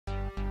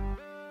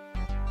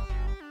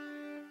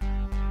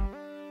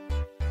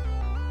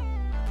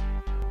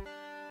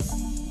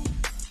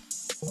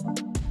Hi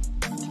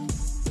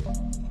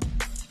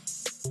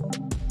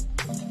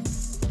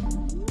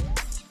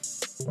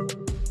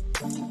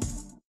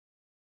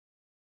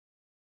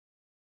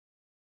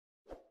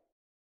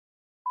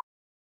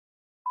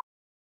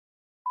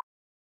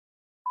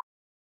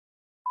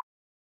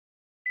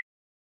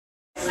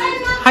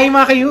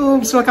mga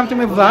Ka-Yobs! Welcome to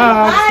my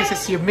vlog! This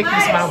is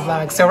yobmikmesmile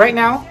vlog. So right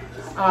now,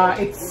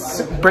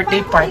 it's birthday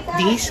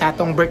party sa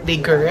atong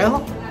birthday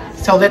girl.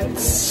 So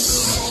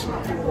let's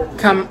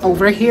come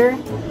over here.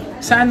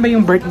 Saan ba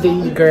yung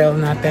birthday girl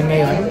natin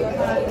ngayon?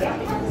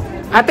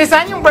 Ate,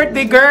 saan yung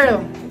birthday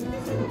girl?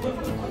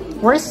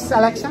 Where's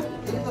Alexa?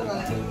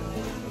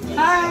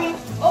 Hi!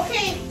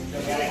 Okay.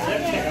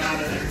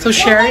 So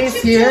Sherry is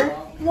here.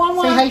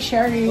 Say hi,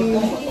 Sherry!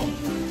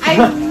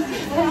 I'm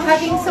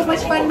having so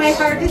much fun. My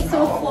heart is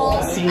so full.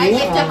 See? I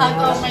get to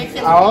hug all my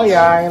Filipinos. Oh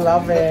yeah, I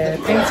love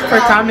it. Thanks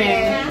for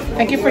coming.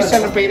 Thank you for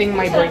celebrating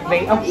my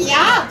birthday. Oh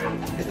Yeah.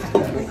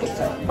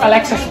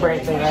 Alexa's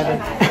birthday,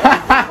 rather.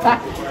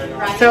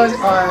 So,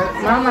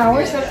 Mama,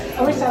 where's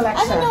Alexa?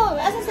 I don't know.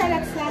 Asan si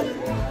Alexa?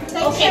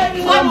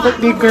 Okay. Walang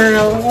birthday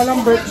girl.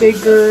 Walang birthday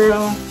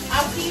girl.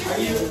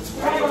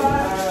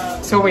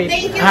 So wait,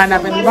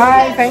 hanapin.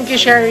 Bye. Thank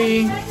you,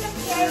 Sherry.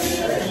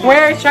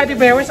 Where, Shadi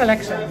Bear? Where's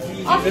Alexa?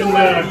 Been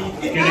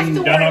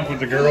getting done up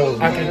with the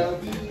girls. Okay.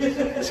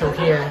 So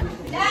here.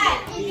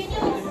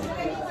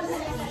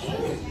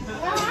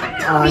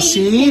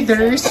 See,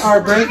 there's our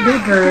birthday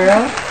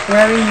girl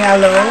wearing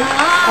yellow.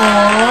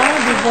 Oh,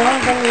 di ba?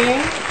 Ang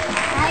galing.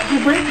 Happy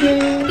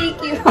birthday.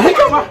 Thank you. Ay,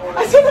 come on.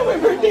 I said my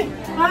birthday.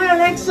 Hi,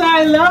 Alexa.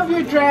 I love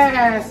your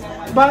dress.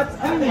 But,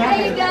 ano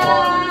yan?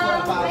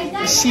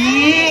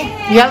 See?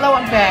 Yellow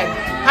ang bag.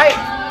 Hi.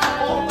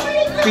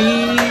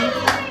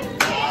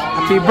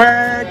 Happy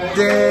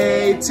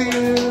birthday to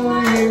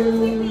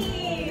you.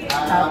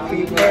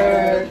 Happy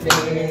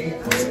birthday.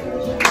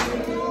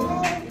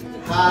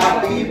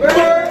 Happy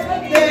birthday.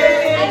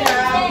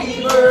 Happy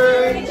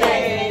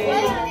birthday.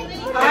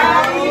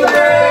 Happy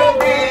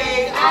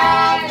birthday,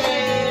 Ate.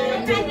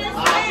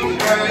 Happy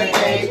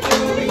birthday to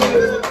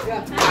you.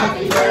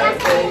 Happy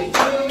birthday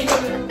to you.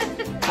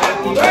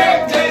 Happy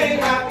birthday.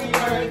 Happy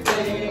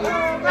birthday.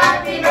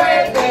 Happy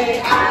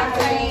birthday,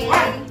 Ate.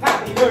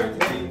 Happy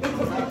birthday.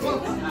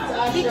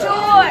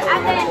 Picture,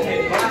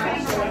 Ate.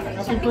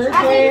 Happy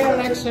birthday,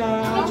 Alexa.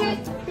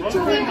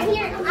 Picture.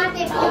 Here,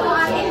 Ate.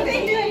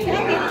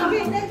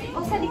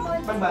 Oh, sa likod.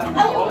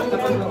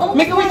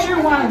 Make a wish your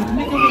one.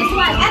 Make a wish. This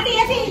one. Ate.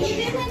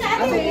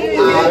 Happy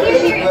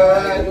birthday.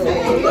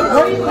 Where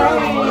are you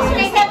crying?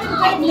 My seventh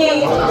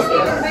birthday.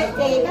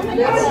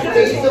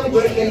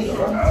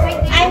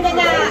 I'm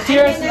gonna...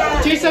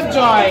 Tears of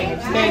joy.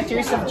 Okay,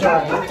 tears of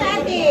joy.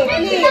 Ate,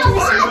 please.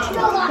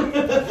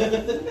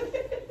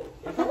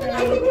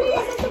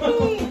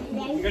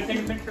 You gotta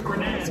take a picture for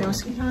Nan. So,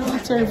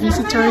 it's our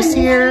visitors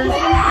here.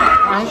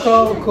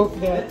 Uncle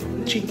cooked the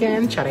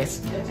chicken,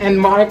 charis, and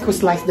Mark who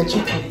sliced the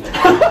chicken.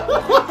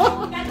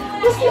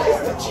 Who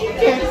sliced the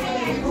chicken?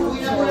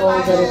 So,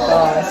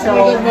 ganito.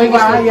 So,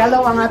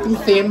 yellow ang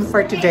ating theme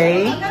for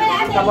today.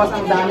 Tapos,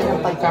 ang dami ng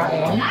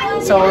pagkain.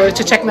 So,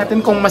 check natin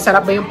kung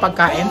masarap ba yung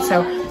pagkain.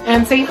 So,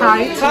 and say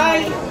hi.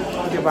 Hi!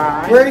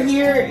 Diba? We're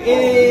here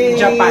in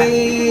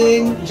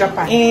Japan.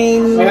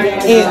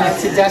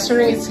 Si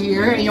Desiree is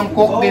here. Yung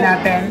cook din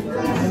natin.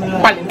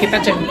 Palin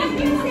kita dyan.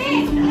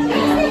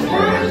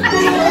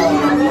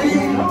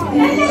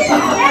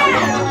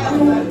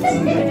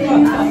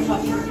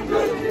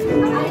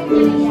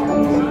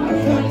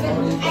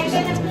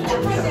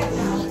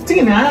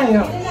 Sige na.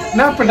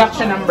 Na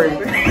production number.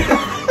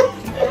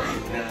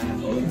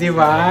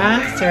 Diba?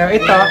 So,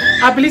 ito.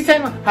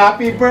 Bilisan mo.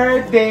 Happy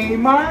birthday,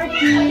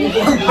 Marky!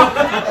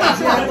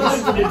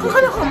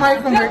 Akala ko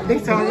Mark ang birthday.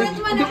 So,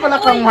 hindi pala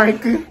kang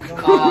Marky.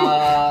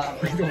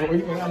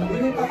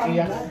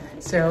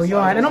 So,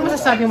 yun. Anong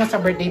masasabi mo sa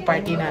birthday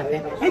party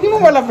natin? Ay, di mo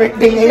wala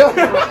birthday ngayon.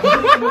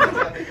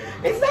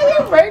 It's not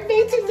your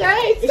birthday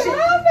today. It's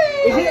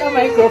Is it a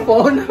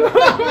microphone?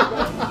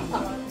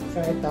 So,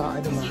 ito.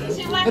 Ano mo?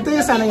 Ito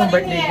yung sana yung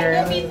birthday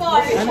girl.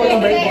 Ano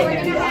yung birthday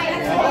niya?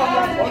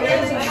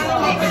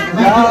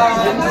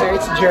 So,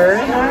 it's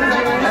Jer.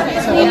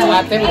 So, it's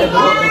ate with a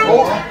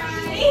buko.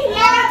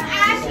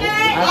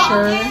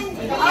 Asher.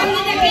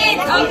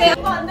 Okay.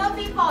 No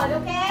people,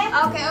 okay?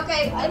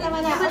 Okay. Ay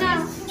naman na.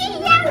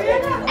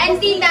 And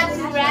that's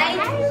right?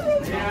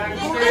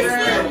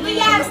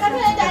 Yeah, sabi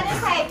na the other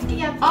side.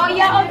 Oh,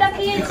 yeah, all the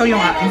kids. Ikaw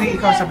yung hindi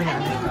ikaw sabi niya.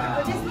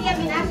 Just me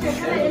and Asher.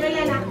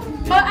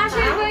 Oh,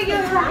 Asher, where you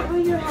at?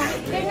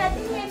 They're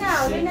nothing here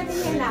now.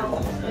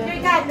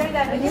 They're gone.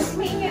 Just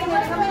me here.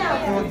 Come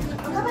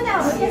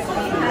now. Just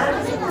me here.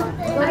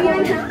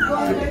 Ayan na.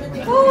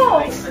 Oh!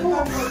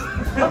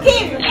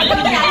 Okay!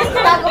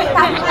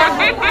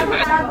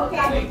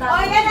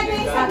 Oh, yan na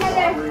guys.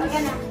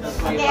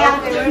 Okay,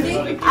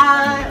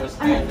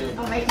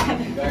 oh my God.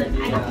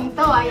 Anak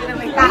nito, ayaw na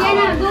may tao. Ayan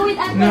na, go with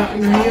us.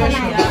 Niya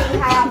siya.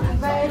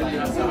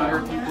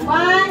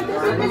 One,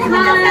 two,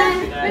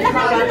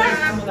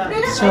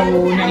 So,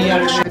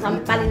 naiyak siya.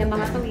 Sampalin ng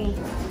mga to eh.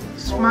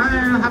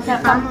 Smile. Happy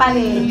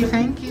family.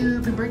 Thank you.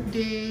 Happy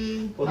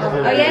birthday.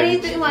 Oh, yeah,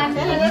 ito yung one.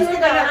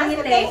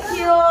 Thank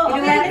you.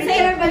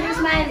 Everybody's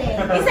smiling.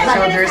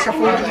 So there's a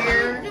food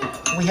here.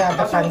 We have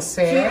the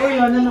pancit.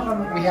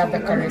 We have the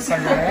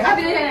carisale.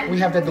 We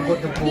have the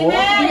dugo-dugo. We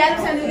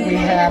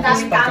have the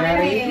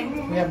spaghetti.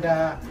 We have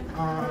the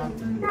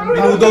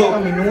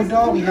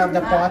menudo. We have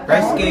the pot.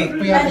 Rice cake.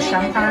 We have the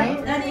Shanghai.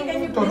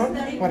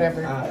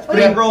 Whatever.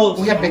 Spring rolls.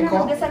 We have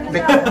beko.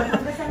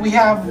 We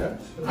have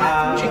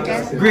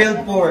chicken.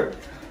 Grilled pork.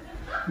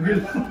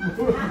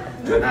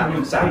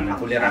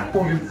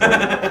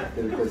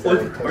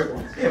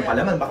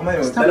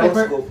 Stop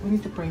over. We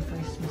need to pray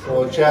first.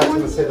 So Chad's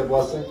going to say the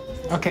blessing.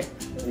 Okay.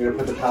 You're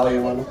going to put the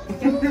pallium on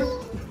him.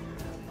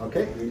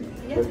 Okay.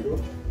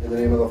 In the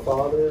name of the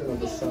Father, and of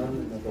the Son,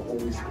 and of the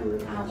Holy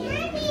Spirit.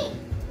 Amen.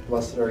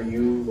 Blessed are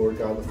you, Lord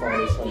God, the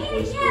Father, Son, and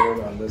Holy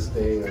Spirit, on this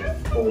day of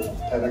both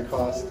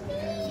Pentecost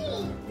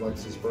and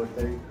Alexa's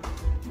birthday.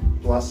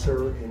 Bless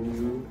her in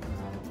you,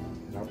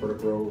 and help her to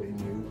grow in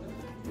you.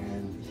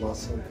 And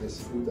bless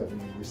this food that we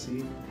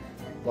receive.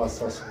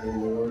 Bless us, O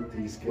Lord,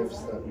 these gifts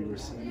that we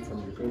receive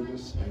from your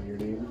goodness and your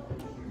name.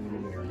 In the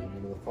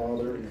name of the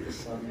Father, and of the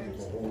Son, and of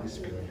the Holy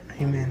Spirit.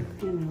 Amen.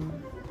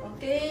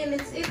 Okay,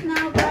 let's eat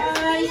now,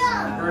 guys.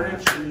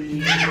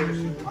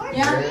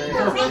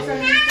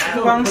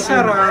 Ang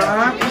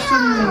sarap. Gusto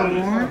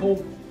mo?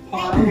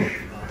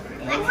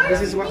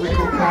 This is what we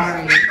call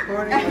curry.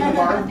 Curry and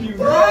barbecue.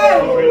 My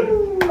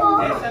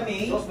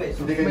favorite.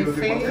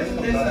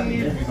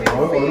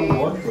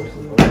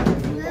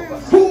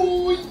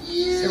 Oh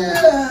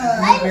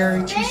yeah!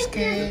 Blueberry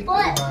cheesecake.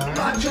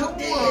 There's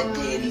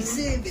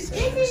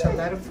a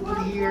lot of food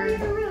here.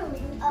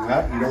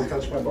 Matt, you don't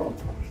touch my bone.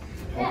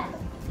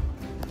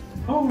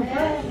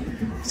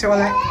 So,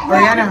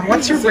 Oriana,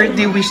 what's your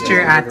birthday wish to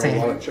your ate?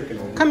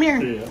 Come here.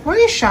 Why are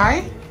you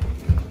shy?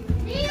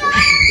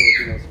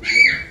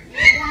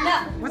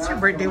 What's your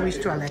birthday wish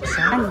to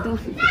Alexa?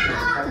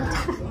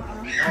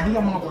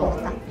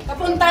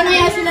 Papunta na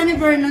yan sila ni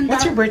Vernon.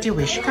 What's your birthday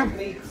wish? Come.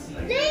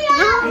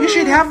 You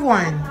should have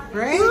one,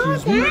 right?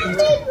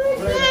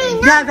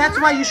 Yeah,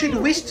 that's why you should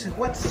wish.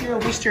 What's your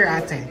wish to your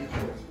ate?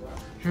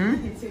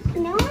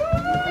 No.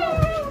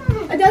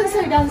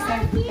 Downstairs.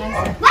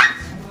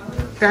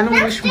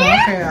 Anong wish mo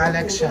kay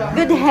Alexa?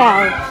 Good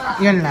health.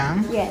 Yun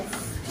lang? Yes.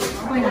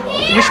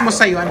 Wish mo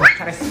sa'yo, ano?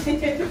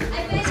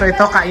 So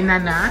ito,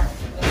 kainan na.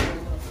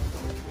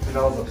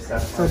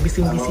 So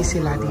busy-busy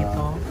sila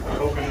dito.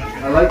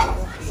 I like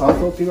South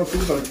Filipino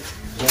food, but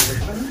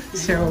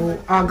So,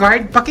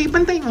 guard,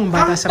 pakibantay mong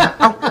bata sa...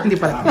 Oh, hindi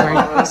pala,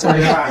 guard.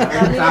 Sorry.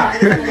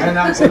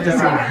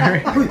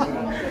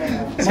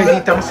 So,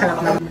 dito ang sarap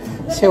na.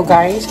 So,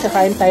 guys,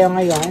 kakain tayo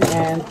ngayon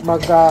and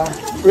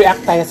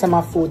mag-react tayo sa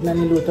mga food na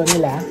niluto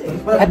nila.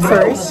 At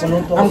first,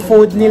 ang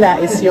food nila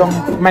is yung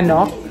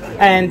manok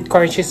and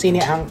courtesy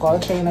ni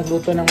Uncle. Siya yung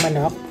nagluto ng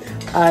manok.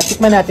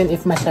 Tikman natin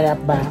if masarap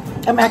ba.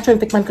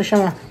 Actually, tikman ko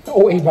siya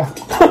OA ba?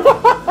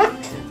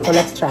 So,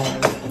 let's try.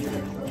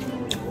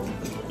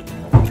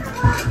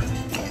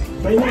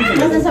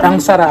 Ang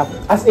sarap.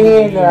 As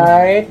in,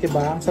 right?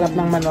 Diba? Ang sarap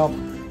ng manok.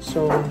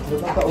 So,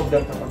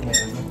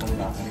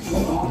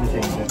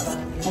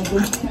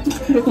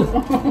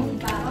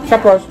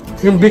 tapos,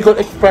 yung Bicol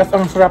Express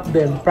ang sarap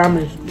din.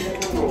 Promise.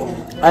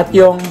 At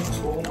yung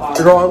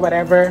roll,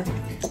 whatever,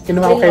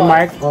 kinuha ko kay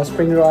Mark,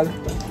 spring roll.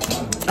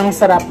 Ang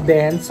sarap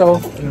din. So,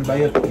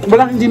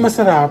 walang hindi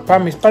masarap.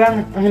 Promise.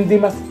 Parang hindi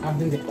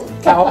hindi.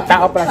 Tao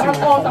pala siya.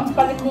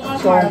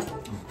 So,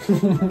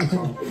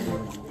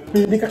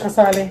 hindi ka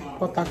kasali.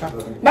 Kota ka.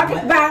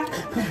 Bakit ba?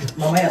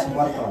 Mamaya sa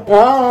kwarto.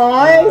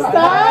 Ay,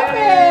 stop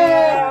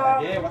it!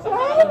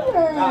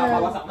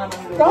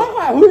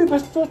 Uy,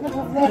 bastos na ka.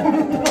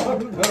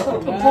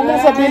 Kung mo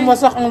sabihin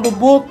masak ang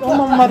lubot,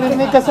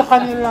 marinig ka sa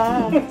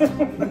kanila.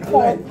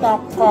 Kota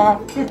ka.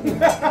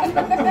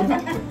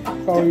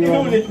 So,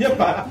 yun. Inulit niya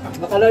pa.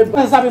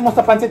 Sabi mo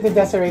sa pancit ni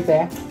Desiree,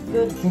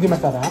 hindi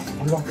masarap?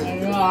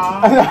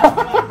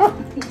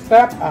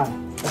 Sarap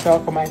So,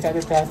 kumain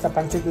tayo sa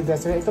pancit ni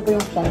Desiree. Ito po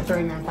yung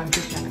sponsor ng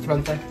pancit niya.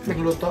 Sponsor.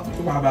 Nagluto.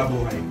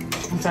 Mababuhay.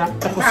 Ang sarap.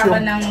 Tapos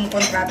ng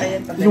kontrata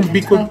yun. yung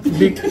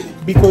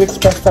Bicol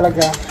Express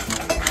talaga.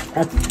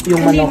 At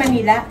yung Hindi manok.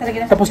 Manila.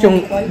 Talaga Tapos yung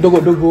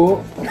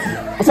dugo-dugo.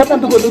 Ang sarap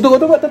ng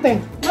dugo-dugo,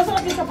 tateng.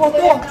 masarap din sa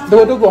photo.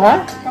 Dugo-dugo,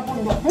 ha?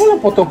 Walang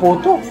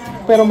puto-puto.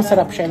 Pero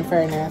masarap siya in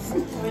fairness.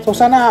 So,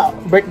 sana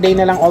birthday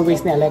na lang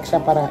always ni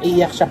Alexa para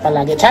iiyak siya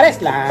palagi. Charis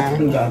lang!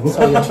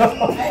 So, yun.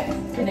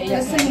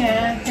 Gusto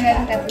niya.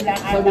 Sinalikat lang.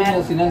 Sabi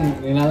niya sinan,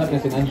 inalap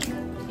niya sinan.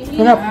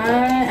 Sarap.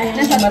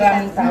 Nasa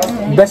maraming tao.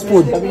 Best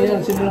food. Sabi niya,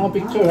 sino lang ang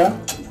picture ha?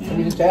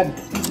 Sabi niya, Chad.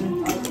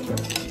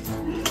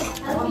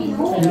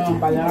 Ano ang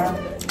pala?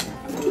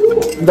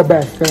 The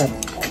best. Sarap.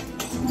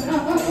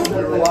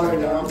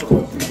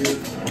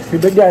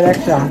 Bibigyan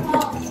Alexa.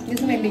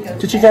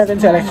 Chichika natin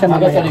si Alexa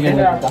mamaya.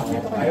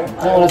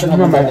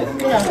 Mamaya.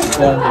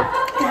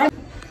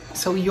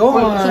 So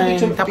yun.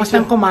 Tapos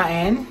nang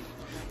kumain.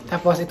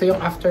 Tapos ito yung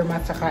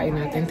aftermath sa kain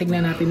natin.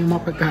 Tignan natin yung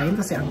mga pagkain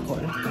kasi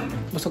angkol.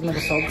 Busog na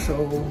busog. So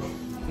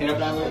Hirap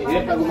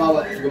na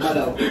gumalaw.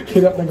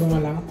 Hirap na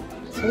gumalaw.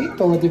 So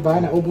ito, di ba,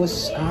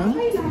 naubos ang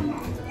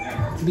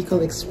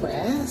Bicol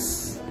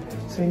Express.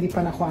 So hindi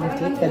pa nakuha ang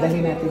cake,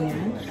 dadalhin natin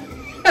yan.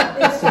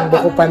 So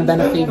buko panda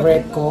na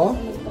favorite ko.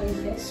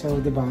 So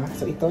di ba,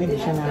 so ito hindi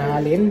siya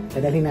nahalin,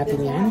 dadalhin natin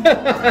yan.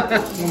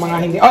 Yung mga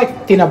hindi, ay,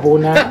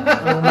 tinabuna.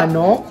 Ang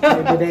manok,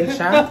 may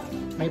ebidensya,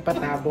 may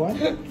patabon.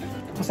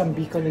 Tapos ang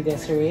Bicol ni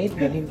Desiree,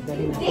 dalhin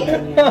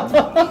natin yan.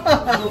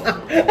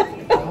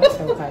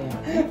 So kaya.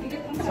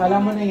 So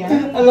alam mo na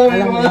yan.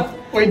 Alam mo na.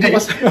 Pwede.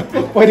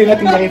 Pwede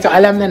natin gawin. So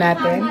alam na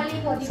natin.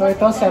 So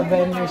ito,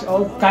 7 years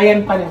old.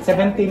 Kayan pa rin.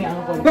 17 ni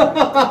Uncle.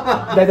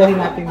 Dadalhin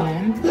natin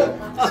yan.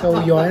 So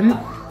yun.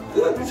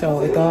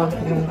 So ito,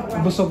 yung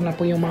busog na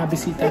po yung mga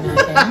bisita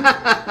natin.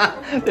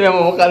 Tignan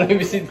mo mukha ng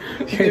bisita.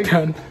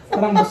 Ito,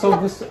 parang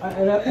busog.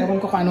 Ewan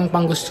ko kung anong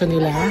pang gusto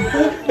nila.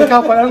 Ikaw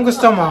po, anong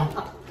gusto mo?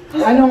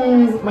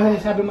 Anong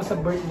masasabi mo sa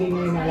birthday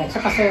ni Alexa?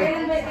 Kasi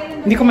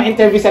hindi ko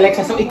ma-interview si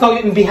Alexa. So ikaw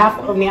yung in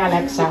behalf of ni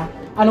Alexa,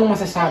 anong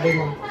masasabi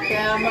mo?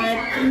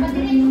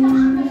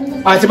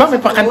 Ah, diba may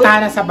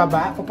pakantahan na sa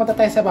baba? Pupunta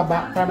tayo sa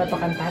baba para may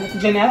pakantahan.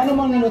 Janelle, ano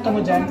mo niluto mo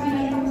dyan?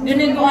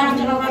 Dinig ko ang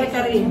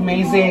kare-kare.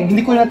 Amazing.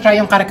 Hindi ko na-try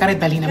yung kare-kare.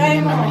 Dali namin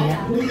yan mamaya.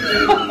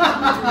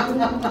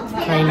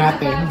 Try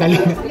natin.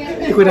 Dali na.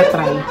 Hindi ko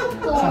na-try.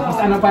 Tapos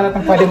ano pa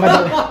natin pwede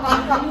madali.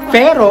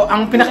 Pero,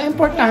 ang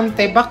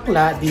pinaka-importante,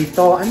 bakla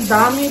dito. Ang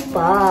dami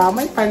pa.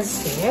 May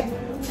pansit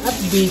at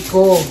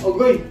biko.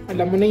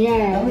 Alam mo na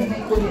yan.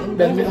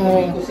 Dami,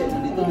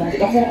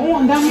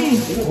 ang dami.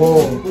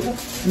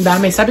 Ang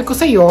dami. Sabi ko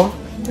sa'yo,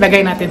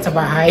 lagay natin sa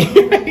bahay.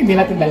 Hindi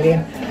natin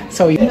dalhin.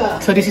 So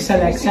this is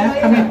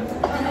Alexa. Come here.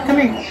 Come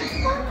here.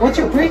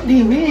 What's your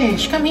birthday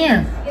wish? Come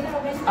here.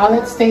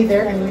 Let's stay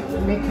there and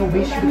make a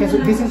wish because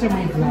this is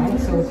my vlog.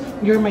 So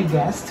you're my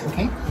guest,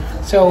 okay?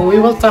 So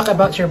we will talk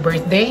about your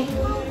birthday.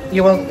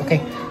 You will, okay.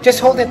 Just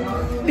hold it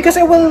because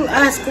I will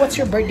ask what's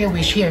your birthday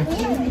wish here.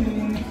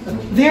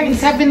 There in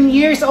 7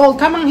 years old.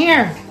 Come on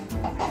here.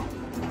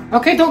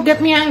 Okay, don't get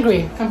me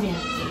angry. Come here.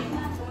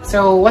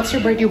 So what's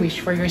your birthday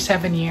wish for your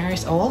 7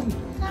 years old?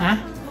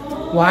 Huh?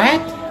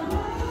 What?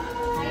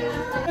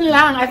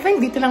 Lang, I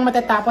think dito lang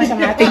matatapos ang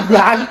ating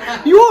vlog.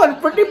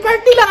 Yun,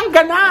 party lang ang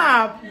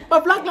ganap.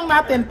 Pa-vlog lang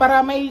natin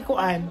para may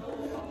ikuan.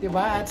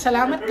 Diba? At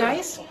salamat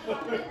guys.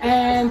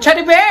 And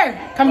Chuddy Bear,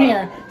 come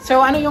here. So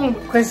ano yung,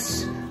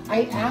 because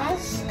I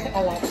asked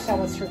Alexa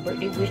what's your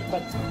birthday wish, but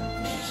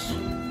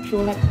she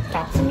will not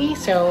talk to me.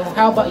 So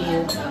how about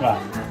you?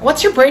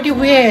 What's your birthday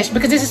wish?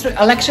 Because this is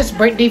Alexa's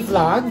birthday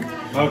vlog.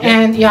 Okay.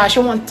 And yeah, she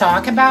won't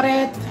talk about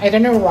it. I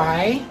don't know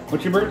why.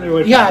 What's your birthday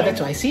wish? Yeah, that's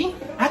why. See?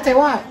 Ate,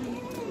 what?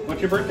 What's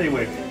your birthday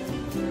wish?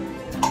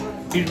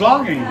 He's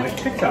vlogging like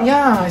TikTok.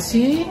 Yeah,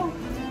 see?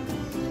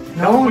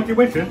 Tell him what your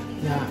wish is.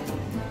 Yeah.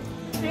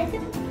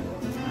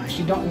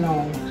 She don't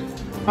know.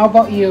 How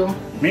about you?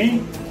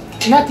 Me?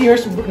 Not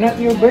yours, not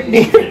your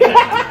birthday.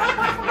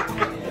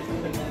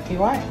 Okay,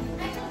 what?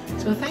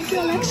 So thank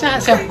you, Alexa.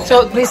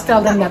 So please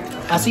tell them that.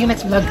 I'll see you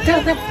next vlog.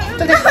 Tell them.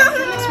 Tell them.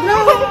 Next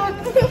vlog.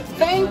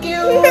 Thank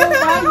you.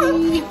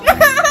 Bye.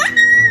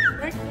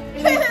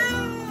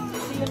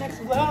 See you next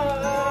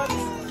vlog.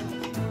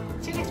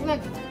 See you next vlog.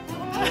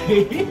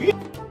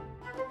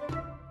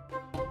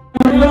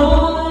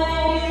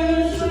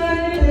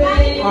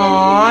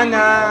 Oh,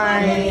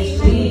 nice.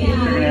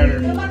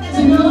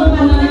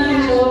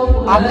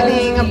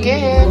 Opening of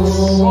gifts.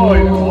 Oh,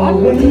 you're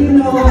vlogging?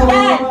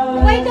 Dad,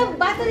 why the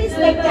button is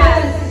like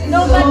that?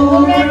 No, but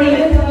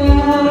already.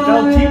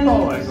 Tell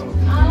Tipo I go.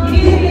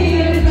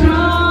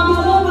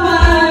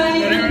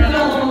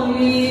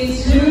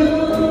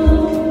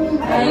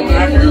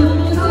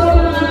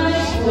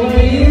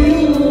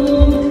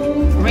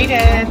 Read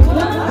it.